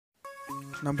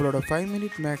நம்மளோட 5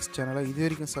 minute maths சேனலை இது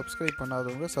வரைக்கும் சப்ஸ்கிரைப்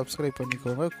பண்ணாதவங்க சப்ஸ்கிரைப்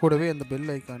பண்ணிக்கோங்க. கூடவே அந்த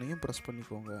பெல் ஐக்கானையும் ப்ரெஸ்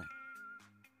பண்ணிக்கோங்க.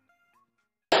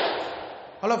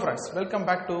 Hello friends, welcome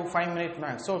back to 5 minute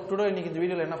maths. So today இன்னைக்கு இந்த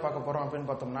வீடியோல என்ன பார்க்க போறோம் அப்படினு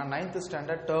பார்த்தோம்னா 9th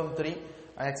standard term 3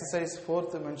 exercise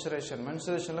 4th mensuration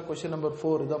question number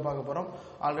 4 இத பார்க்க போறோம்.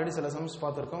 ஆல்ரெடி சில சம்ஸ்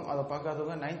பார்த்திருக்கோம். அத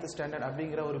பார்க்காதவங்க 9th standard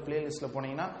அப்படிங்கற ஒரு பிளேலிஸ்ட்ல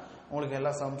போனீங்கன்னா உங்களுக்கு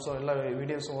எல்லா சம்ஸோ எல்லா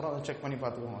வீடியோஸும் வரும். அதை செக் பண்ணி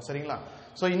பார்த்துக்கோங்க. சரிங்களா?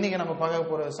 சோ இன்னைக்கு நம்ம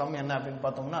பார்க்க போற சம் என்ன அப்படினு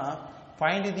பார்த்தோம்னா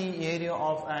find the area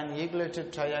of an equilateral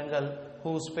triangle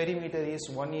whose perimeter is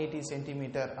 180 cm.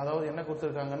 அதாவது என்ன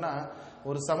கொடுத்திருக்காங்கன்னா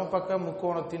ஒரு சமபக்க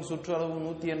முக்கோணத்தின் சுற்றளவு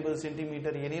 180 cm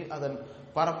எனில் அதன்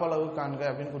பரப்பளவு காண்க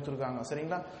அப்படினு கொடுத்திருக்காங்க.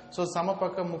 சரிங்களா? சோ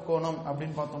சமபக்க முக்கோணம்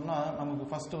அப்படினு பார்த்தோம்னா நமக்கு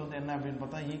ஃபர்ஸ்ட் வந்து என்ன அப்படினு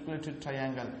பார்த்தா equilateral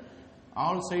triangle.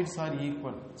 all sides are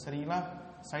equal. சரிங்களா?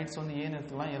 சைட்ஸ் வந்து ஏன்னு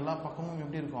எடுத்துக்கலாம். எல்லா பக்கமும்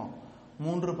எப்படி இருக்கும்?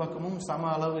 மூன்று பக்கமும் சம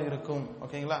அளவு இருக்கும்.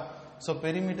 ஓகேங்களா? சோ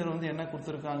பெரிமீட்டர் வந்து என்ன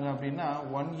கொடுத்திருக்காங்க அப்படினா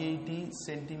 180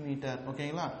 cm.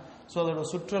 ஓகேங்களா? சோ அதோட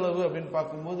சுற்றளவு அப்படினு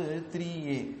பாக்கும்போது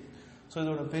 3a. சோ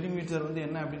இதோட பெரிமீட்டர் வந்து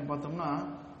என்ன அப்படினு பார்த்தோம்னா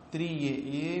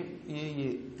 3a. a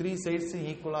 3 சைட்ஸ்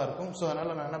ஈக்குவலா இருக்கும். சோ அதனால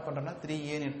நான் என்ன பண்றேன்னா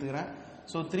 3a ன்னு எடுத்துக்கிறேன்.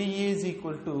 So 3a is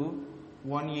equal to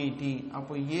 180.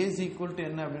 அப்போ a is equal to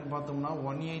என்ன அப்படினு பார்த்தோம்னா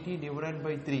 180 divided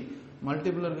by 3.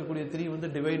 மல்டிபிள்ல இருக்கக்கூடிய 3 வந்து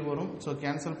டிவைட் வரும். சோ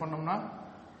கேன்சல் பண்ணோம்னா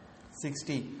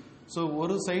 60. சோ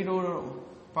ஒரு சைடோட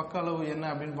பக்க அளவு என்ன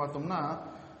அப்படினு பார்த்தோம்னா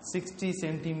 60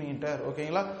 சென்டிமீட்டர்.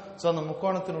 ஓகேங்களா? சோ அந்த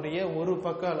முக்கோணத்தினுடைய ஒரு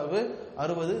பக்க அளவு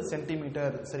 60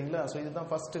 சென்டிமீட்டர். சரிங்களா? சோ இதுதான்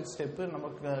ஃபர்ஸ்ட் ஸ்டெப்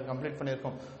நமக்கு கம்ப்ளீட்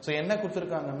பண்ணிருக்கோம். சோ என்ன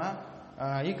கொடுத்திருக்காங்கன்னா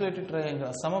ஈக்குவேட்டட்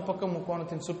ட்ரையாங்கிள் சமபக்க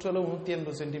முக்கோணத்தின் சுற்றளவு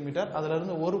 180 சென்டிமீட்டர். அதுல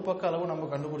இருந்து ஒரு பக்க அளவு நம்ம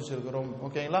கண்டுபிடிச்சிருக்கிறோம்.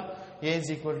 ஓகேங்களா? a is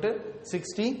equal to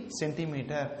 60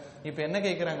 centimetre. இப்போ என்ன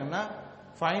கேக்குறாங்கன்னா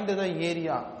find the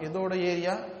area. இதோட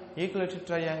ஏரியா ஈக்குவேட்டட்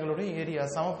ட்ரையாங்கிளோட ஏரியா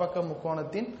சமபக்க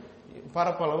முக்கோணத்தின்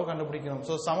பரப்பளவு கண்டுபிடிக்கணும்.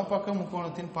 சோ சமபக்க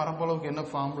முக்கோணத்தின் பரப்பளவுக்கு என்ன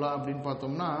ஃபார்முலா அப்படினு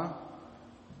பார்த்தோம்னா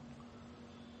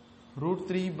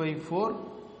 √3/4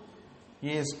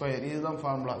 a². இதுதான்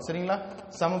ஃபார்முலா. சரிங்களா?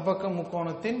 சமபக்க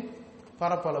முக்கோணத்தின்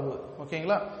பரப்பளவு.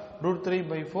 ஓகேங்களா?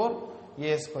 √3/4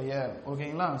 a².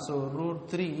 ஓகேங்களா? So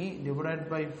 √3 divided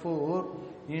by 4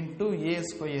 into a².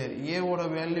 a ஓட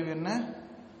வேல்யூ என்ன?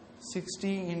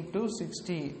 60 into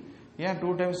 60. ஏன்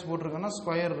 2 டைம்ஸ் போட்டுருக்கேன்னா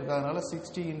ஸ்கொயர் இருக்கு, அதனால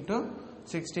 60 into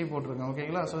 60 போட்டுருக்கேன்.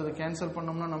 ஓகேங்களா? சோ இது கேன்சல்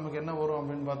பண்ணோம்னா நமக்கு என்ன வரும்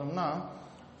அப்படின்னு பார்த்தோம்னா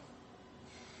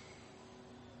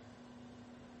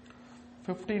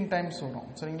 15 டைம்ஸ் வரும்.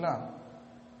 சரிங்களா?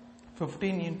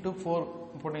 15 into 4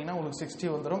 போட்டீங்கன்னா உங்களுக்கு 60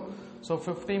 வந்துடும். சோ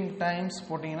 15 டைம்ஸ்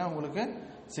போட்டீங்கன்னா உங்களுக்கு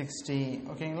 60.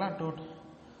 ஓகேங்களா?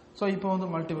 சோ இப்போ வந்து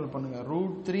மல்டிபிள் பண்ணுங்க.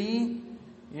 √3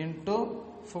 into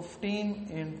 15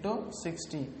 into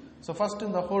 60. சோ ஃபர்ஸ்ட்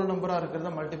இந்த ஹோல் நம்பரா இருக்கிறத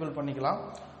மல்டிபிள் பண்ணிக்கலாம்.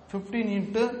 15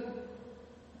 into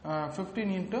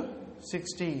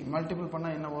 60 மல்டிபிள் பண்ணா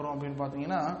என்ன வரும் அப்படின்னு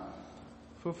பாத்தீங்கன்னா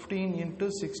 15 into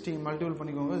 60 மல்டிபிள்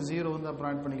பண்ணிக்கோங்க. 0 வந்து அப்புறம்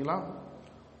ஆட் பண்ணிக்கலாம்.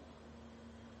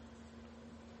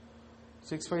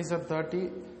 6 5s are 30.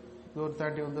 இது ஒரு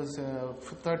 30 வந்து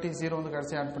 30 0 வந்து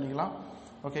கடைசி ஆட் பண்ணிக்கலாம்.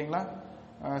 ஓகேங்களா?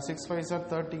 6 5s are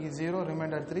 30 0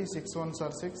 reminder 3 6 1s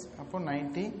are 6 அப்போ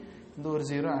 90 இந்த ஒரு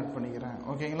 0 ஆட் பண்ணிக்கிறேன்.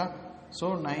 ஓகேங்களா? சோ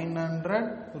 900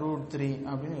 √3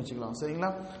 அப்படின்னு வெச்சுக்கலாம். சரிங்களா?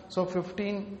 So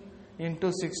 15 into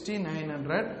 60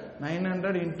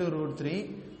 900 into √3.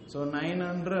 so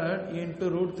 900 into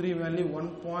 √3 value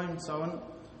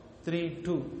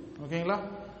 1.732. ஓகேங்களா?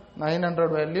 900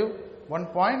 value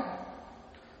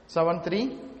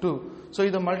 1.732. so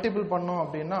இத மல்டிபிள் பண்ணோம்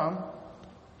அப்படினா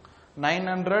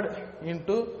 900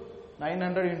 into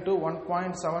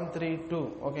 1.732.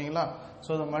 ஓகேங்களா? சோ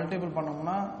இத மல்டிபிள்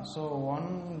பண்ணோம்னா சோ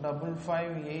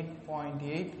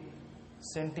 1558.8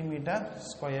 சென்டிமீட்டர்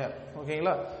ஸ்கொயர்.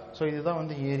 ஓகேங்களா? சோ இதுதான்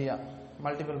வந்து ஏரியா.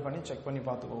 மல்டிபிள் பண்ணி செக் பண்ணி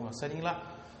பார்த்துக்கோங்க. சரிங்களா?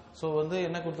 சோ வந்து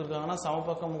என்ன கொடுத்திருக்காங்கன்னா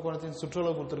சமபக்க முக்கோணத்தின்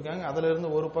சுற்றளவு கொடுத்திருக்காங்க. அதுல இருந்து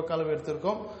ஒரு பக்க அளவு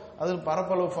எடுத்திருக்கோம். அதில்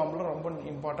பரப்பளவு ஃபார்முலா ரொம்ப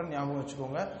இம்பார்ட்டன்ட், ஞாபகம்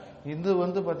வச்சுக்கோங்க. இது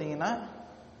வந்து பாத்தீங்கன்னா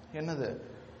என்னது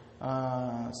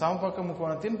சமபக்க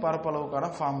முக்கோணத்தின் பரப்பளவுக்கான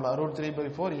ஃபார்முலா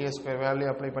 √3/4 a² வேல்யூ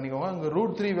அப்ளை பண்ணிக்கோங்க. அங்க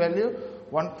 √3 வேல்யூ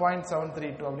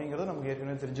 1.732 அப்படிங்கிறது நமக்கு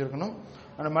ஏற்கனவே தெரிஞ்சிருக்கணும்.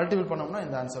 அந்த மல்டிபிள் பண்ணோம்னா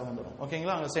இந்த ஆன்சர் வந்துடும்.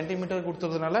 ஓகேங்களா? அங்க சென்டிமீட்டர்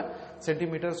கொடுத்ததுனால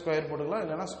சென்டிமீட்டர் ஸ்கொயர் போட்டுக்கலாம்,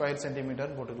 இல்லனா ஸ்கொயர்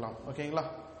சென்டிமீட்டர் போட்டுக்கலாம். ஓகேங்களா?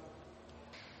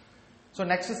 So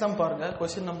next sum பாருங்க.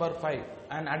 question number 5.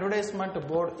 An advertisement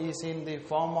board is in the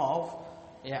form of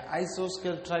a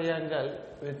isosceles triangle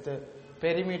with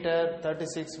perimeter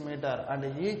 36 meter and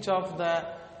each of the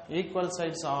equal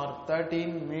sides are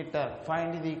 13 meter.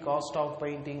 Find the cost of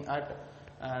painting at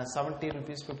 70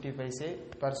 rupees 50 paise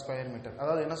per square meter.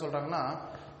 அதாவது என்ன சொல்றாங்கன்னா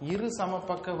இரு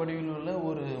சமபக்க வடிவில் உள்ள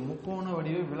ஒரு முக்கோண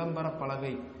வடிவ விளம்பர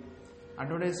பலகை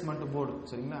அட்வர்டைஸ்மென்ட் போர்டு.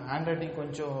 சரிங்களா? ஹேண்ட் ரைட்டிங்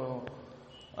கொஞ்சம்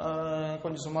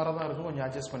கொஞ்சம் சுமாராக தான் இருக்கும், கொஞ்சம்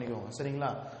அட்ஜஸ்ட் பண்ணிக்கோங்க. சரிங்களா?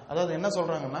 அதாவது என்ன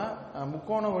சொல்றாங்கன்னா,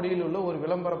 முக்கோண வடிவில் உள்ள ஒரு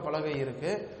விளம்பர பலகை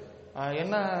இருக்கு.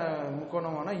 என்ன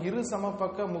முக்கோணமான இரு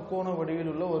சமபக்க முக்கோண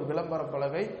வடிவில் உள்ள ஒரு விளம்பர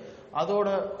பலகை. அதோட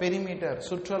பெரிமீட்டர்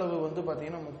சுற்றளவு வந்து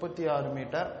பாத்தீங்கன்னா 36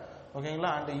 மீட்டர்.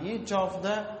 ஓகேங்களா? And each of the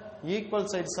equal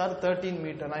sides are 13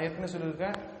 metre. நான் ஏற்கனவே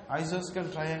சொல்லியிருக்கேன், ஐசோஸ்கல்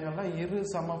ட்ரையாங்கிள்ல இரு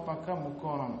சமபக்க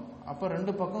முக்கோணம். அப்ப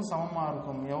ரெண்டு பக்கம் சமமா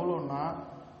இருக்கும். எவ்வளவுன்னா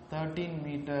 13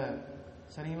 மீட்டர்.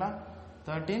 சரிங்களா?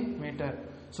 13 மீட்டர்.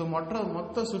 ஸோ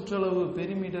மொத்த சுற்றளவு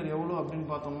பெரிமீட்டர் எவ்வளோ அப்படின்னு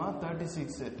பார்த்தோம்னா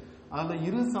 36. அதில்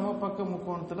இரு சமபக்க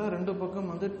முக்கோணத்தில் ரெண்டு பக்கம்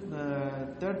வந்து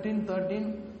 13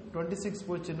 26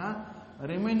 போச்சுன்னா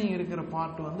ரிமைனிங் இருக்கிற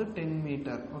பார்ட் வந்து 10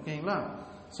 மீட்டர். ஓகேங்களா?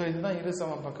 ஸோ இதுதான் இரு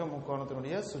சமபக்க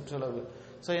முக்கோணத்தினுடைய சுற்றளவு.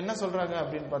 ஸோ என்ன சொல்றாங்க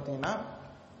அப்படின்னு பார்த்தீங்கன்னா,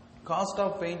 cost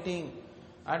of painting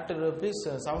at rupees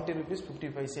 70 rupees 50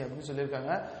 paise அப்படின்னு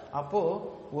சொல்லியிருக்காங்க. அப்போ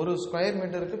ஒரு ஸ்கொயர்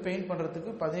மீட்டருக்கு பெயிண்ட்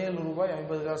பண்றதுக்கு 17 ரூபாய்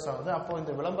 50 காசு ஆகுது. அப்போ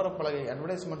இந்த விளம்பர பலகை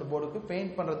அட்வர்டைஸ்மெண்ட் போர்டுக்கு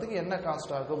பெயிண்ட் பண்றதுக்கு என்ன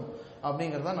காஸ்ட் ஆகும்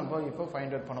அப்படிங்கறத நம்ம இப்போ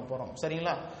ஃபைண்ட் அவுட் பண்ண போறோம்.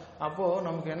 சரிங்களா? அப்போ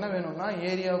நமக்கு என்ன வேணும்னா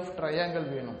ஏரியா ஆஃப் ட்ரையாங்கிள்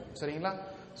வேணும். சரிங்களா?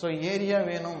 ஸோ ஏரியா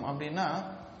வேணும் அப்படின்னா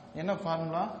என்ன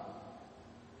ஃபார்முலா?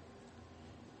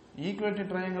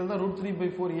 ஈக்குவேட்டட் ட்ரையாங்கிள் தான்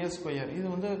 √3/4 a ஸ்கொயர். இது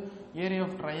வந்து ஏரியா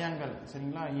ஆஃப் ட்ரையாங்கிள்.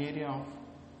 சரிங்களா? ஏரியா ஆஃப்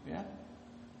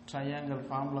ட்ரையாங்கிள்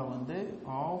ஃபார்முலா வந்து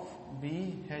ஆஃப்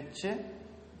BH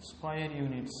ஸ்கொயர்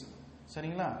யூனிட்ஸ்.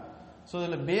 சரிங்களா? ஸோ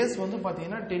இதில் பேஸ் வந்து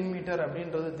பார்த்தீங்கன்னா 10 மீட்டர்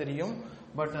அப்படின்றது தெரியும்.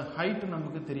 பட் ஹைட்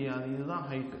நமக்கு தெரியாது. இதுதான்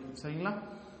ஹைட். சரிங்களா?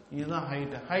 இதுதான்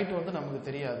ஹைட். ஹைட் வந்து நமக்கு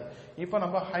தெரியாது. இப்போ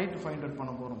நம்ம ஹைட் ஃபைண்ட் அவுட்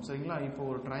பண்ண போகிறோம். சரிங்களா? இப்போ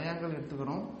ஒரு ட்ரையாங்கிள்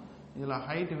எடுத்துக்கிறோம். இதில்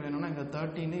ஹைட் வேணும்னா இங்கே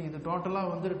 13, இது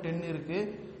டோட்டலாக வந்து 10 இருக்கு.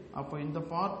 அப்போ இந்த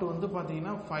பார்ட் வந்து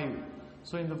பார்த்தீங்கன்னா 5.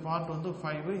 ஸோ இந்த பார்ட் வந்து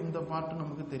 5, இந்த பார்ட்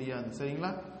நமக்கு தெரியாது.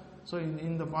 சரிங்களா? ஸோ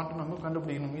இந்த பார்ட் நம்ம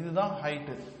கண்டுபிடிக்கணும். இதுதான்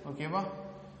ஹைட்டு. ஓகேவா?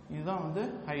 இதுதான் வந்து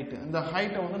ஹைட்டு. இந்த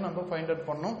ஹைட்டை வந்து நம்ம ஃபைண்ட் அவுட்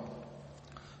பண்ணோம்.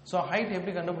 ஸோ ஹைட்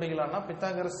எப்படி கண்டுபிடிக்கலாம்னா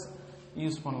பித்தாகரஸ்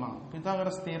யூஸ் பண்ணலாம்.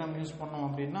 பித்தாகரஸ் தியரம் யூஸ் பண்ணோம்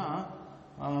அப்படின்னா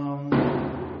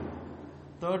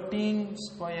 13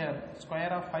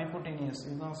 ஸ்கொயர் ஆஃப் ஹைப்போட்டெனியஸ்,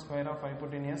 இதுதான் square of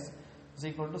ஹைப்போட்டெனியஸ் is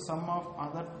equal to some of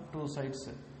other two sides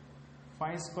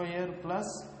 5 square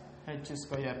plus h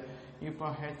square. இப்போ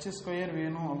h ஸ்கொயர்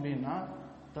வேணும் அப்படின்னா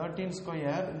 13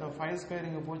 ஸ்கொயர், இந்த 5 ஸ்கொயர்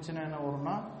இங்கே போச்சுன்னா என்ன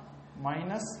வரும்னா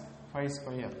 -5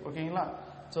 ஸ்கொயர். ஓகேங்களா?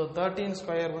 ஸோ 13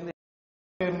 ஸ்கொயர் வந்து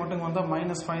ஸ்கொயர் மட்டும் வந்தால்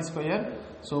 -5 ஸ்கொயர்.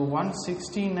 ஸோ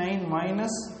 169 -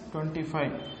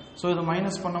 25. ஸோ இது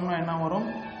மைனஸ் பண்ணோம்னா என்ன வரும்?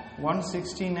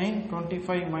 169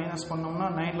 25 மைனஸ் பண்ணோம்னா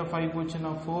 9ல் 5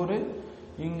 போச்சுன்னா 4,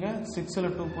 இங்கே 6ல்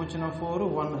 2 போச்சுன்னா 4,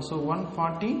 1. So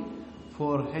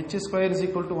 144. h square is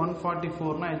equal to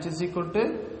 144னா h is equal to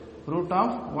root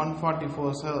of 144.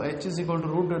 So h is equal to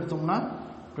root எடுத்தோம்னா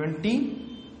 20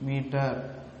 மீட்டர்.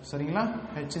 சரிங்களா?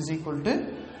 h is equal to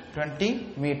 20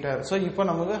 metre. So இப்போ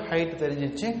நமக்கு ஹைட்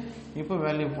தெரிஞ்சிச்சு. இப்போ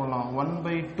வேல்யூ போடலாம்.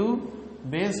 1/2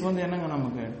 பேஸ் வந்து என்னங்க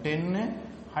நமக்கு 10,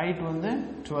 ஹைட் வந்து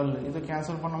 12. இது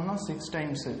கேன்சல் பண்ணோம்னா 6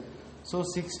 டைம்ஸ். So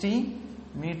 60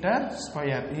 metre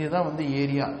square. இதுதான் வந்து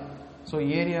area. So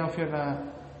area of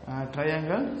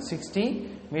triangle 60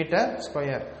 metre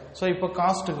square. So இப்போ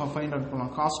காஸ்ட்டுக்கு ஃபைண்ட் அவுட்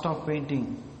பண்ணலாம். Cost of painting.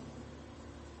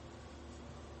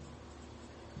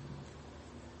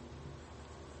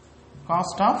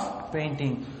 Cost of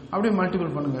painting அப்படியே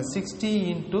மல்டிபிள் பண்ணுங்க. 60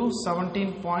 ×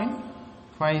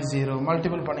 17.50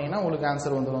 மல்டிபிள் பண்ணீங்கன்னா உங்களுக்கு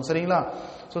ஆன்சர் வந்துடும். சரிங்களா?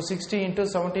 ஸோ 60 ×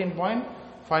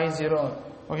 17.50.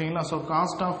 ஓகேங்களா? So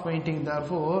cost of painting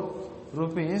therefore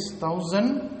rupees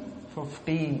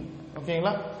 1050.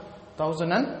 ஓகேங்களா?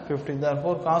 1050.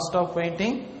 therefore cost of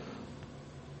painting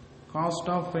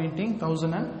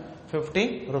 1050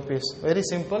 rupees. Very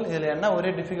simple. இதில் என்ன ஒரே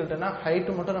டிஃபிகல்ட்னா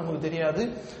ஹைட்டு மட்டும் நமக்கு தெரியாது.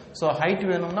 ஸோ ஹைட்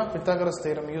வேணும்னா பித்தாகரஸ்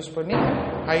தியரம் யூஸ் பண்ணி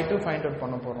ஹைட்டு ஃபைண்ட் அவுட்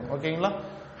பண்ண போகிறோம். ஓகேங்களா?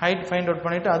 ஹைட் ஃபைண்ட் அவுட்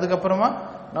பண்ணிவிட்டு அதுக்கப்புறமா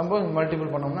நம்ம மல்டிபிள்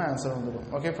பண்ணோம்னா ஆன்சர் வந்துடும்.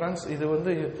 ஓகே ஃப்ரெண்ட்ஸ், இது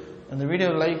வந்து இந்த வீடியோ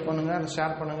லைக் பண்ணுங்கள்,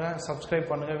 ஷேர் பண்ணுங்கள், சப்ஸ்கிரைப்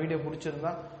பண்ணுங்கள். வீடியோ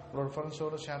பிடிச்சிருந்தா உங்களோட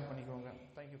ஃப்ரெண்ட்ஸோடு ஷேர் பண்ணிக்கோங்க.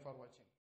 தேங்க்யூ ஃபார் வாட்சிங்.